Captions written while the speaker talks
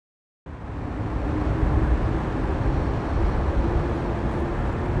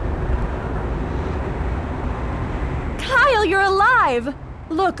alive!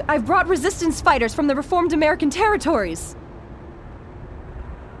 Look, I've brought resistance fighters from the reformed American territories!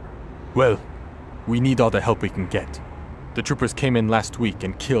 Well, we need all the help we can get. The troopers came in last week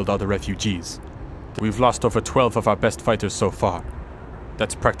and killed all the refugees. We've lost over 12 of our best fighters so far.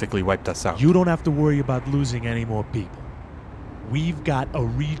 That's practically wiped us out. You don't have to worry about losing any more people. We've got a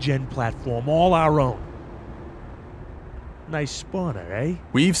regen platform all our own. Nice spawner, eh?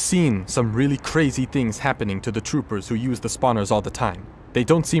 We've seen some really crazy things happening to the troopers who use the spawners all the time. They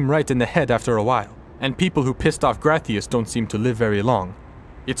don't seem right in the head after a while. And people who pissed off Grathius don't seem to live very long.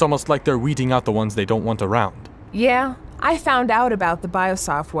 It's almost like they're weeding out the ones they don't want around. Yeah, I found out about the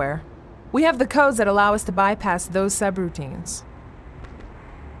biosoftware. We have the codes that allow us to bypass those subroutines.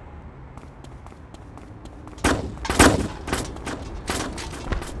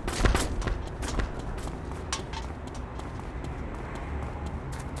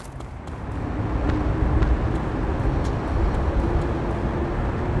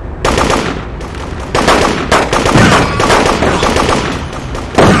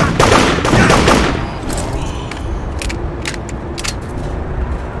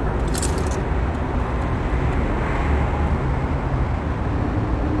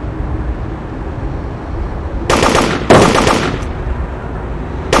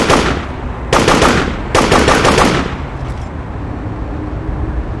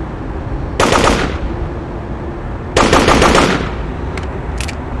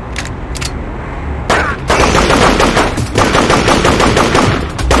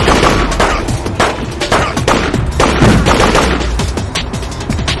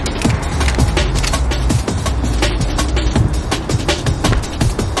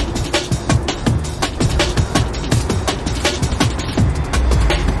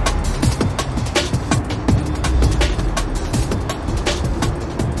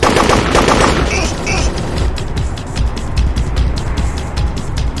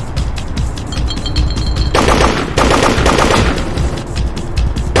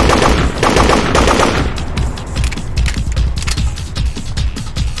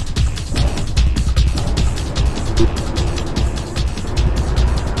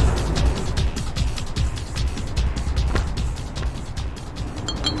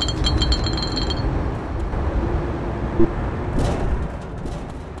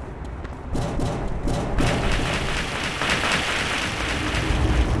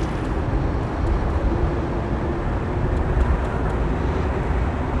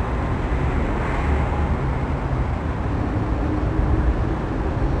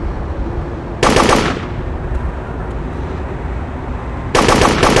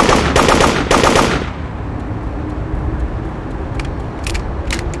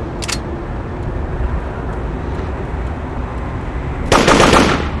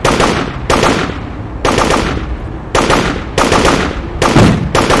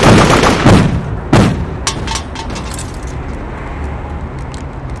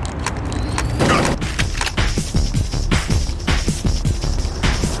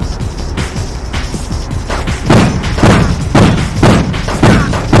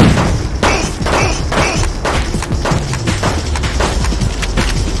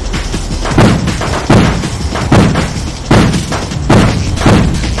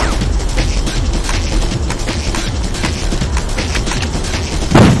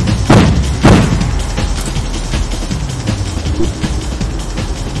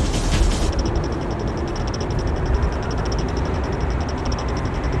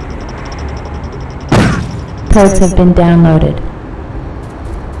 Codes have been downloaded.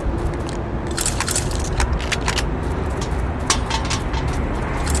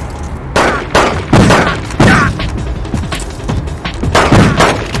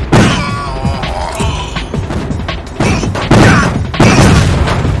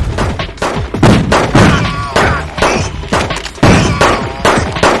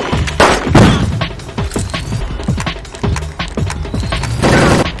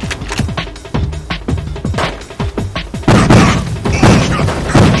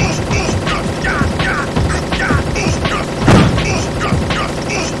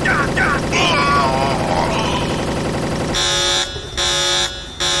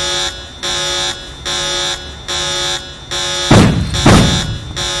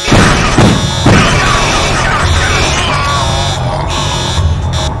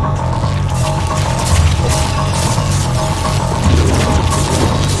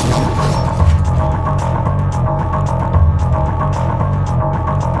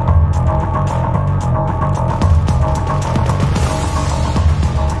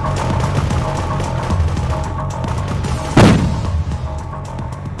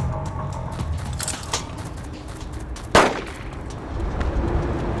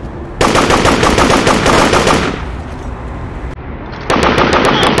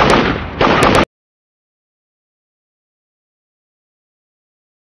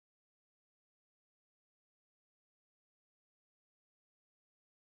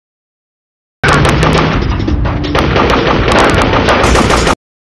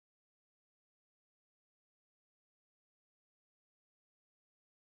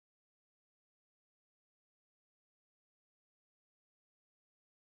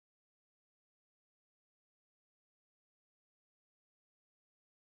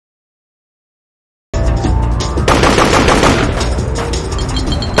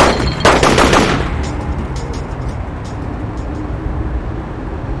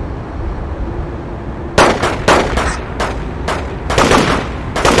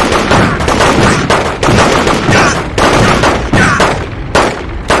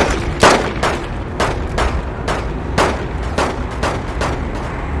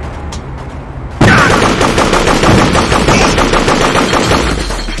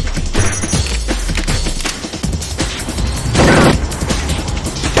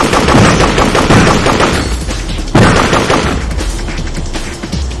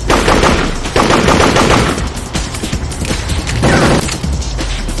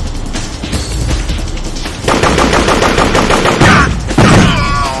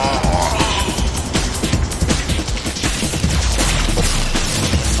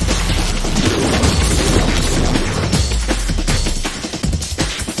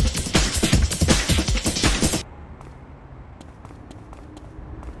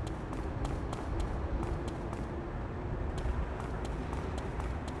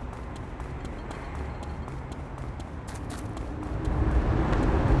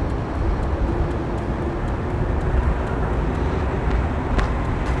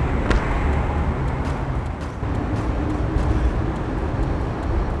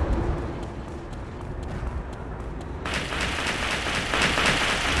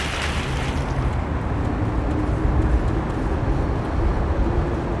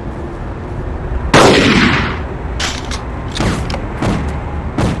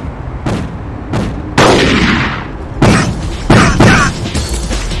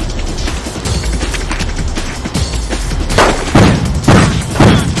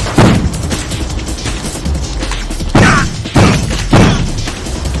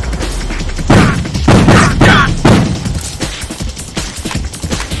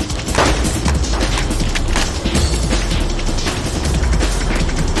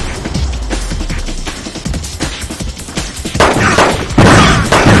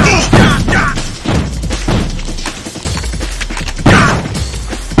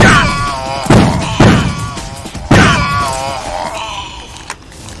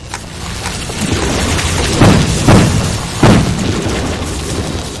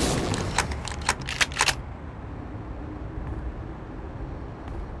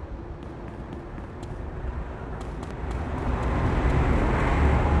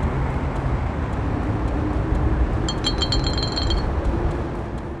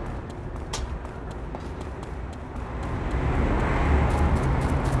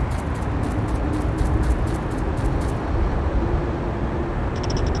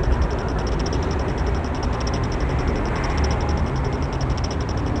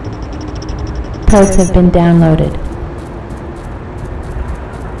 Codes have been downloaded.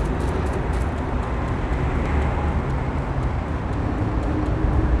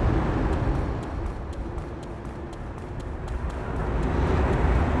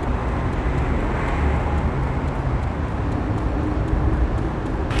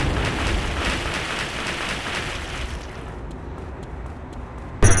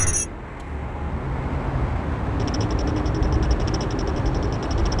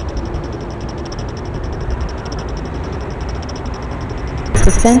 The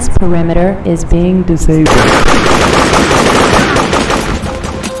fence perimeter is being disabled.